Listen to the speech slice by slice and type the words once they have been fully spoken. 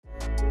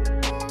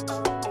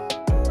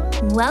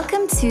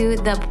Welcome to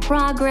the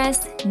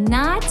Progress,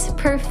 Not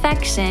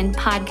Perfection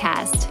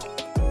podcast.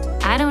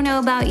 I don't know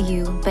about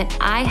you, but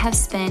I have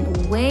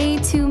spent way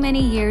too many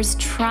years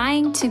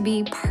trying to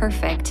be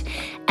perfect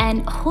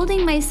and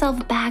holding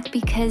myself back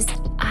because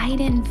I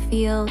didn't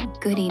feel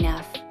good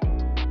enough.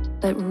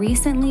 But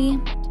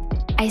recently,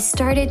 I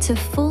started to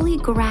fully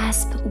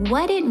grasp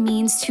what it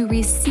means to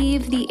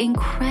receive the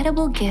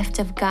incredible gift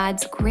of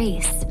God's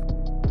grace.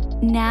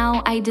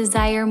 Now I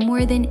desire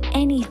more than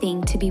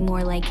anything to be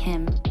more like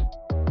Him.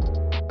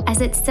 As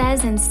it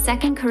says in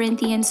 2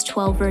 Corinthians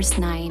 12, verse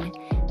 9,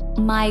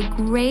 "My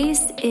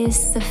grace is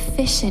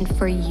sufficient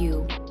for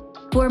you,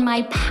 for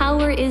my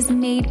power is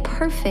made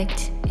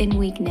perfect in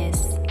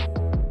weakness."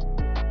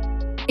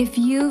 If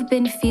you've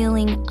been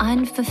feeling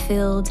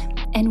unfulfilled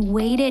and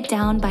weighted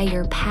down by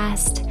your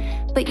past,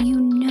 but you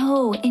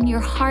know in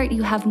your heart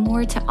you have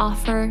more to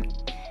offer,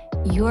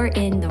 you're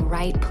in the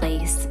right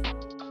place.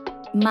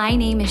 My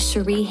name is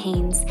Cherie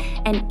Haynes,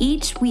 and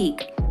each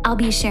week I'll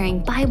be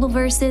sharing Bible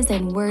verses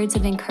and words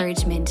of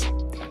encouragement.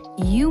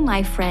 You,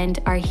 my friend,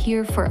 are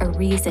here for a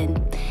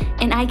reason,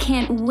 and I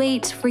can't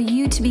wait for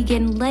you to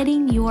begin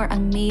letting your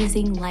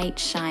amazing light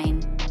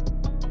shine.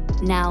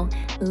 Now,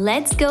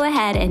 let's go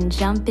ahead and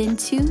jump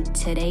into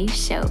today's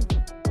show.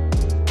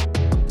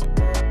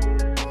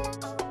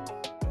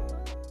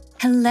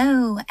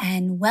 Hello,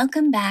 and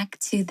welcome back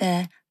to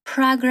the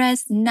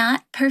Progress,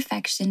 Not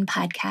Perfection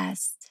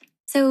podcast.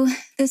 So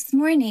this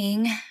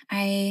morning,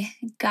 I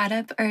got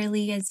up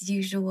early as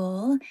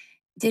usual,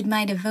 did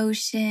my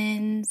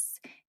devotions,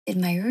 did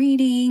my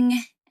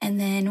reading, and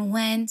then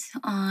went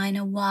on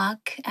a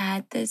walk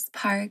at this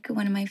park,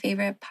 one of my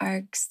favorite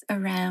parks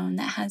around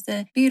that has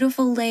a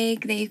beautiful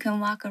lake that you can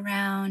walk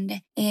around.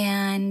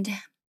 And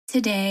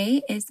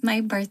today is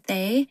my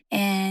birthday,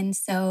 and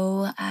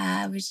so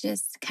I was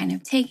just kind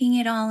of taking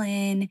it all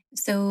in.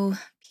 So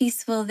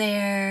peaceful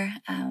there,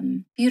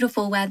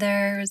 beautiful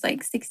weather. It was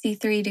like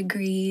 63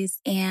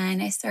 degrees.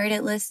 And I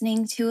started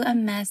listening to a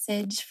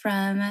message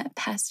from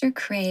Pastor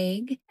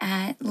Craig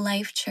at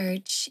Life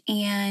Church.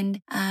 And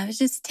I was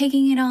just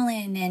taking it all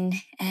in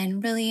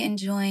and really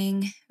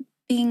enjoying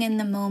being in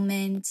the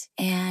moment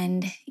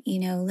and,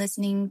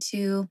 listening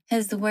to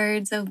his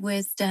words of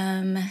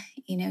wisdom,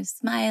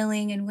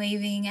 smiling and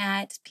waving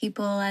at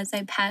people as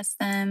I passed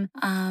them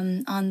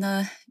on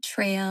the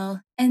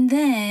trail. And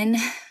then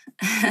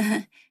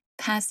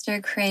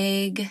Pastor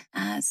Craig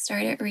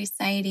started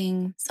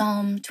reciting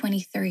Psalm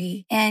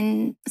 23,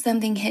 and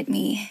something hit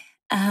me.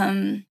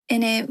 And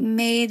it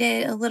made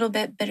it a little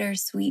bit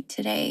bittersweet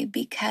today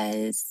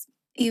because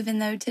even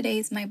though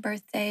today's my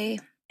birthday,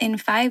 in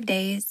 5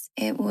 days,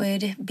 it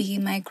would be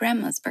my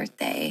grandma's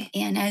birthday.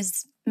 And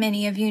as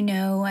many of you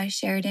know, I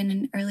shared in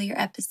an earlier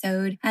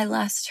episode, I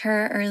lost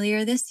her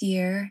earlier this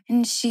year.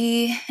 And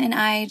she and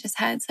I just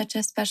had such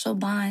a special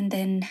bond.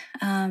 And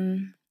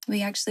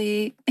we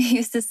actually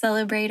used to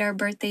celebrate our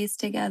birthdays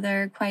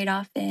together quite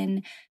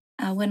often.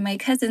 One of my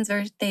cousin's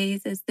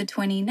birthdays is the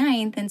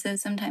 29th. And so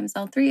sometimes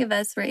all three of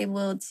us were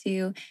able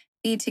to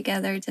be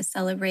together to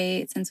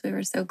celebrate since we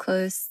were so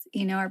close.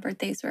 Our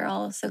birthdays were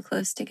all so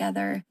close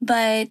together.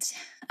 But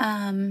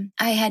I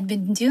had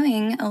been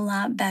doing a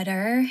lot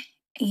better,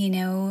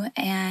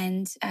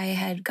 and I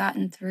had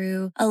gotten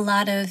through a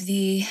lot of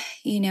the,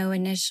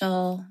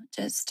 initial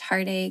just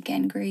heartache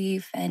and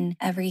grief and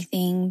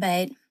everything.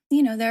 But,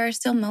 there are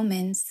still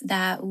moments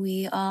that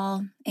we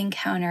all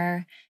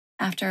encounter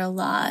after a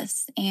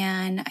loss.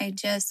 And I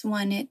just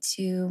wanted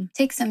to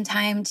take some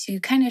time to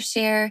kind of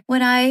share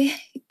what I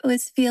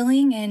was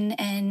feeling and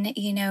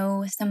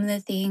some of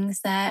the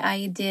things that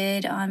I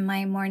did on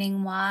my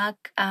morning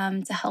walk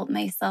to help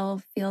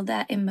myself feel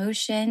that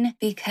emotion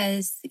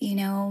because,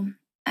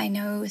 I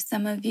know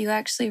some of you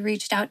actually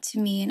reached out to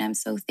me, and I'm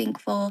so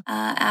thankful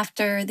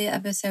after the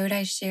episode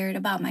I shared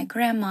about my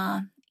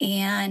grandma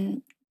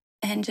and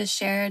just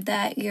shared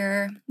that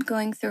you're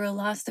going through a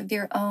loss of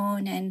your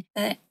own and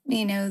that,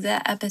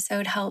 the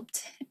episode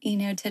helped,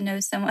 to know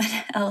someone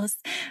else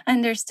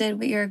understood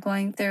what you're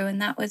going through.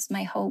 And that was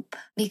my hope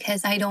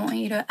because I don't want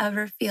you to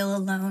ever feel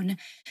alone.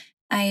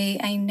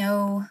 I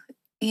know,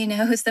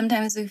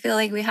 sometimes we feel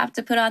like we have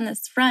to put on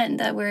this front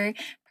that we're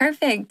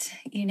perfect,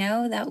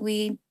 that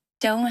we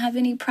don't have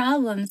any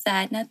problems,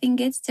 that nothing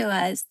gets to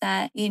us,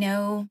 that,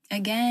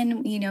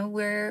 again,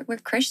 we're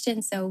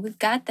Christians, so we've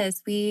got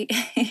this. We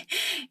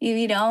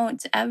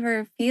don't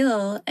ever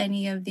feel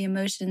any of the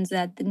emotions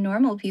that the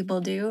normal people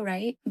do,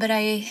 right? But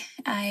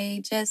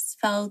I just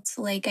felt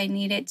like I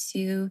needed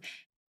to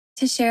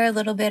share a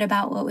little bit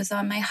about what was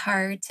on my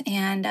heart.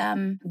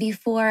 And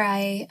before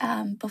I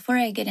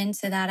get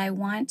into that, I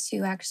want to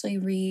actually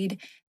read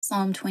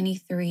Psalm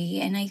 23.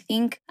 And I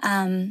think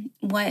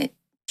what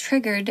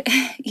triggered,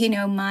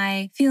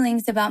 my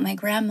feelings about my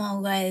grandma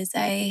was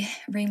I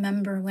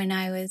remember when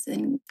I was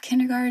in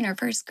kindergarten or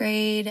first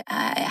grade,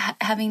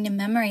 having to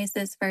memorize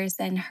this verse,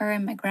 and her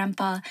and my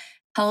grandpa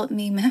helped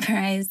me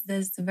memorize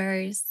this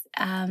verse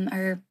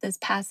or this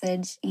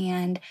passage.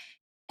 And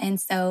And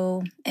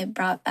so it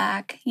brought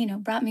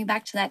me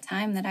back to that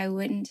time that I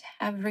wouldn't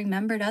have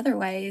remembered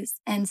otherwise.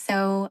 And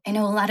so I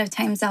know a lot of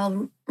times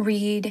I'll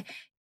read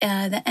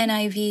the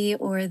NIV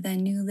or the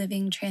New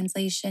Living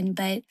Translation,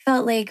 but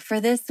felt like for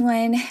this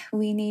one,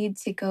 we need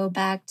to go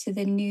back to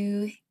the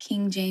New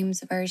King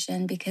James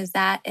Version because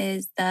that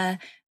is the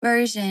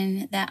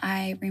version that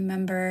I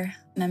remember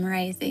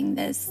memorizing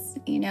this,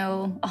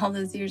 all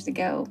those years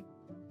ago.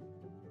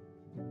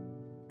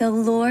 The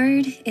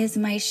Lord is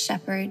my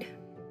shepherd,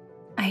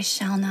 I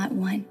shall not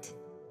want.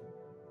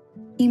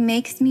 He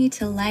makes me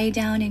to lie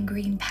down in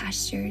green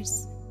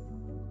pastures.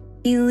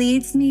 He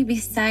leads me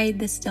beside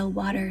the still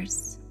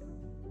waters.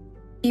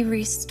 He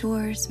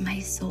restores my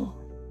soul.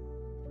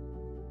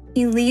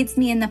 He leads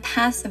me in the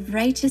paths of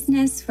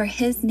righteousness for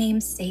his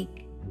name's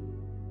sake.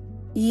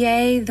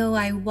 Yea, though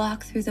I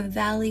walk through the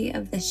valley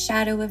of the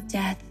shadow of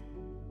death,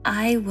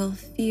 I will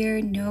fear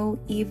no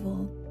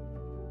evil.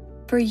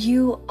 For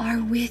you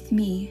are with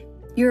me.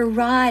 Your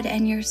rod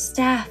and your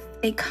staff,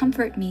 they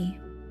comfort me.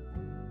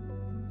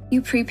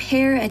 You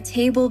prepare a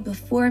table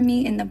before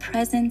me in the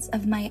presence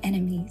of my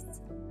enemies.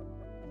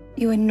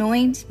 You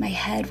anoint my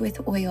head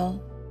with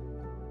oil.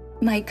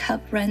 My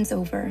cup runs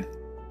over.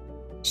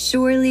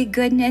 Surely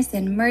goodness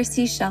and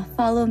mercy shall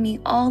follow me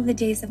all the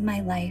days of my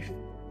life,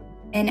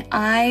 and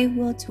I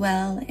will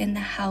dwell in the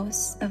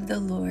house of the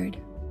Lord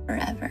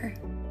forever.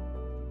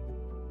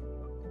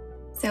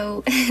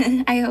 So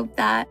I hope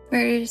that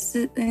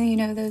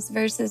those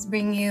verses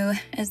bring you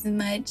as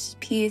much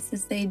peace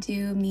as they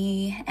do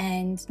me,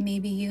 and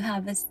maybe you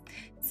have a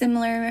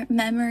similar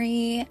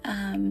memory.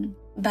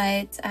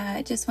 But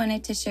I just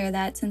wanted to share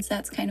that since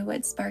that's kind of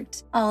what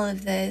sparked all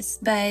of this.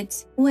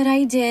 But what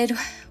I did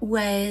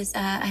was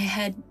I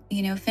had,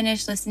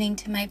 finished listening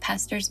to my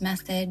pastor's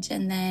message,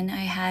 and then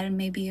I had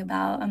maybe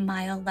about a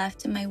mile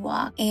left in my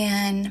walk.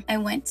 And I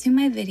went to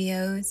my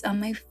videos on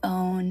my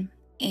phone.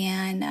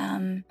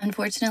 And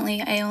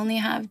unfortunately, I only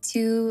have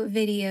 2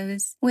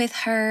 videos with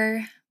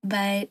her,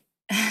 but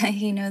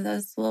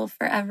those will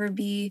forever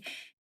be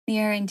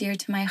near and dear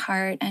to my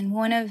heart. And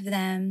one of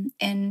them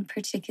in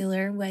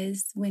particular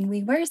was when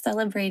we were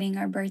celebrating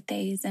our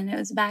birthdays, and it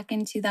was back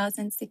in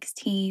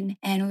 2016.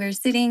 And we were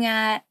sitting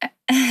at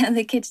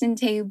the kitchen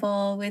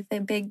table with a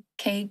big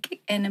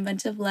cake and a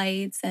bunch of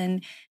lights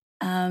and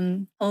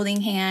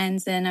holding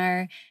hands, and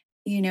our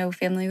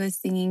family was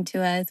singing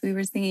to us. We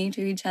were singing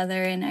to each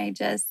other, and I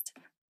just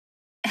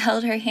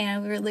held her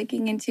hand. We were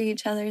looking into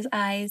each other's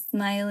eyes,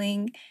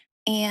 smiling.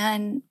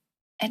 And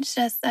it's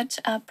just such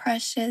a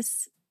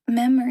precious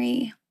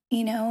memory,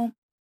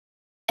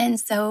 And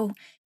so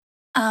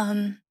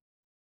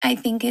I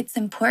think it's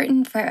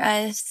important for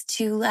us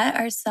to let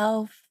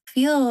ourselves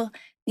feel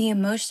the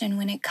emotion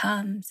when it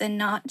comes and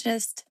not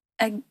just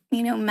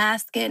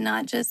mask it,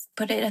 not just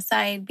put it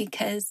aside,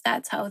 because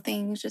that's how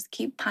things just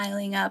keep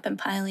piling up and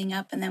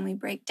then we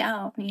break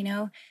down.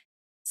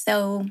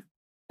 So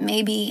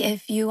maybe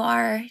if you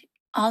are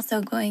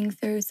also going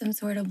through some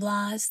sort of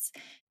loss,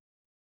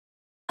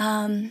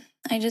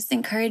 I just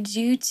encourage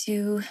you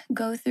to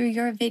go through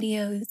your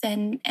videos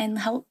and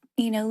help,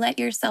 let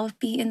yourself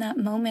be in that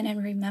moment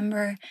and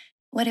remember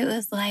what it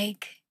was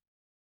like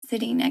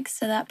sitting next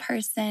to that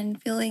person,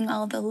 feeling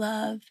all the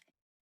love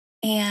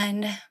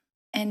and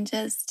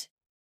just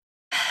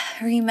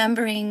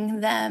remembering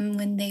them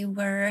when they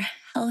were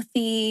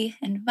healthy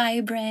and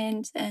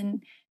vibrant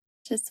and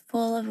just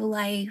full of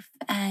life,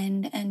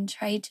 and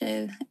try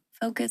to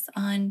focus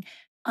on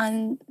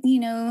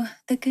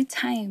the good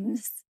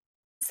times.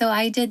 So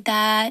I did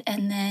that,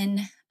 and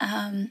then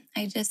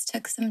I just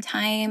took some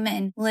time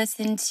and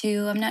listened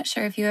to, I'm not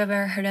sure if you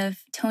ever heard of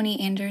Tony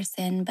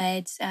Anderson,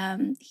 but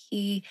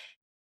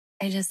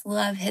I just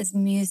love his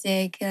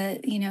music.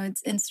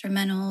 It's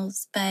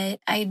instrumentals, but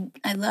I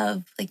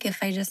love, like,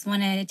 if I just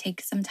wanted to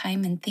take some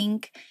time and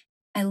think,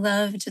 I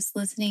love just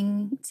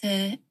listening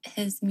to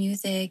his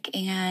music,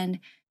 and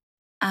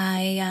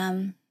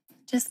I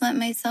just let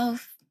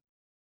myself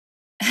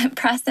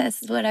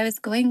process what I was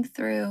going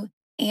through,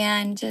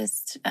 and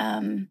just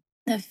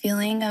the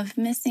feeling of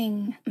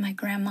missing my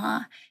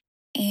grandma.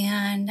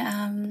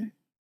 And,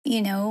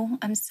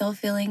 I'm still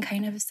feeling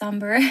kind of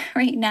somber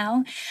right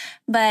now,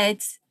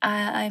 but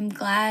I'm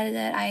glad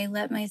that I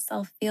let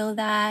myself feel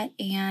that.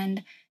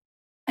 And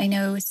I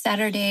know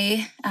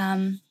Saturday,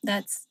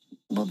 that's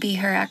will be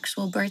her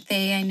actual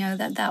birthday. I know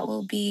that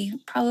will be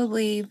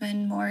probably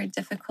even more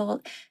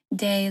difficult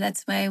day.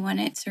 That's why I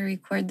wanted to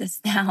record this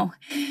now.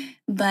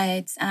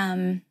 But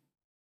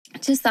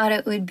just thought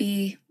it would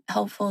be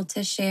helpful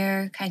to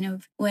share kind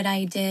of what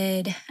I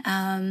did.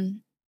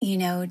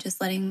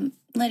 Just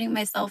letting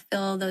myself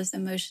feel those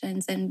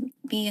emotions and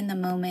be in the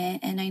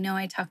moment. And I know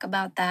I talk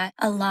about that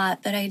a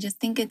lot, but I just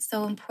think it's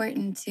so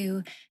important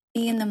to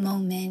be in the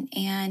moment.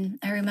 And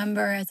I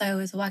remember as I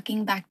was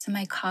walking back to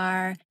my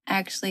car, I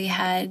actually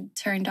had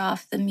turned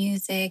off the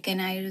music,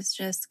 and I was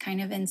just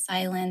kind of in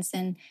silence,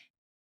 and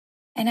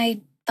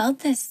I felt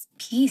this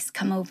peace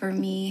come over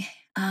me.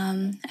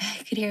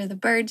 I could hear the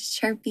birds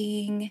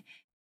chirping,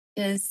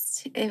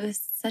 it was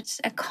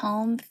such a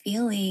calm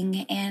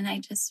feeling. And I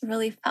just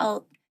really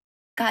felt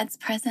God's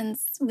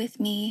presence with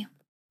me.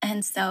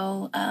 And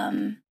so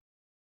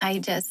I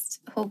just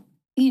hope,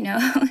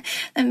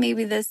 that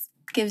maybe this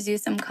gives you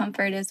some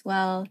comfort as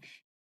well.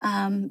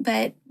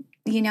 But,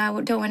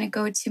 I don't want to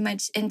go too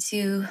much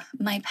into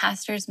my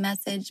pastor's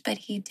message, but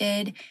he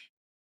did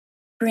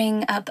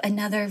bring up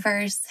another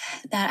verse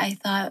that I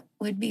thought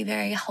would be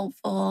very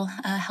helpful,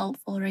 a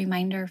helpful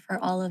reminder for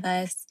all of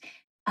us.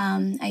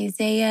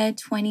 Isaiah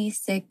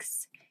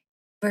 26,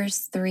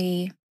 verse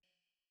 3.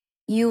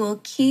 You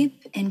will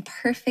keep in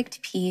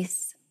perfect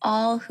peace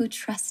all who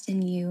trust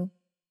in you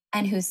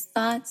and whose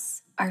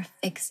thoughts are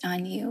fixed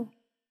on you.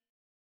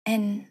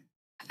 And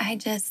I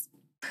just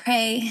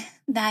pray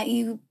that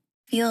you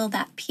feel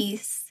that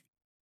peace,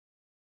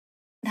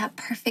 that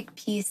perfect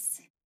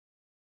peace.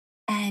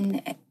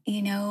 And,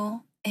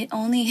 it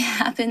only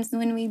happens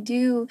when we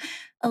do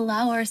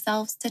allow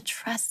ourselves to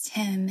trust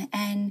him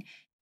and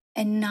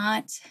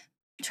not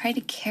try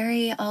to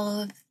carry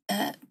all of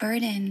the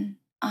burden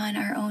on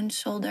our own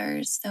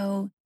shoulders.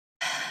 So,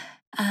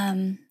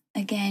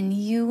 again,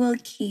 you will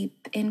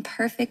keep in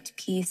perfect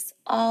peace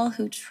all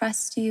who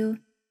trust you,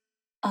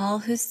 all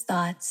whose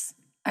thoughts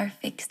are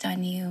fixed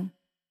on you.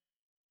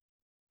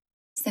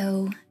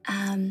 So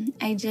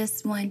I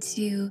just want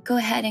to go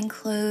ahead and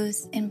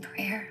close in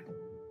prayer.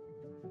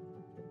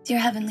 Dear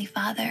Heavenly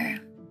Father,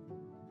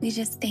 we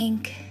just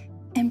thank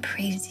and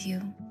praise you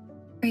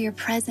for your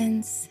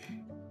presence,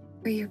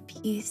 for your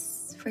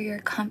peace, for your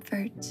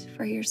comfort,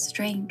 for your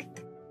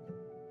strength.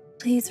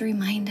 Please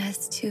remind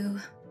us to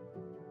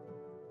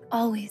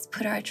always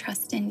put our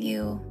trust in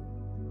you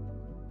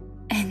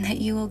and that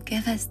you will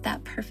give us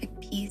that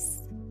perfect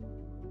peace.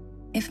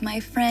 If my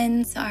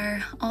friends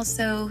are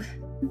also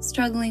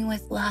struggling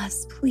with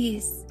loss,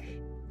 please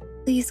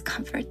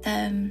comfort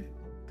them.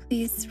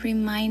 Please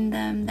remind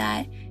them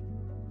that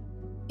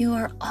you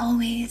are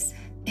always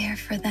there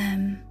for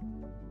them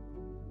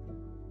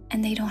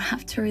and they don't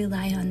have to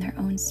rely on their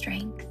own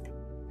strength.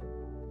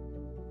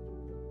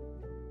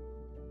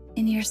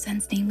 In your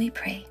Son's name we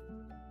pray.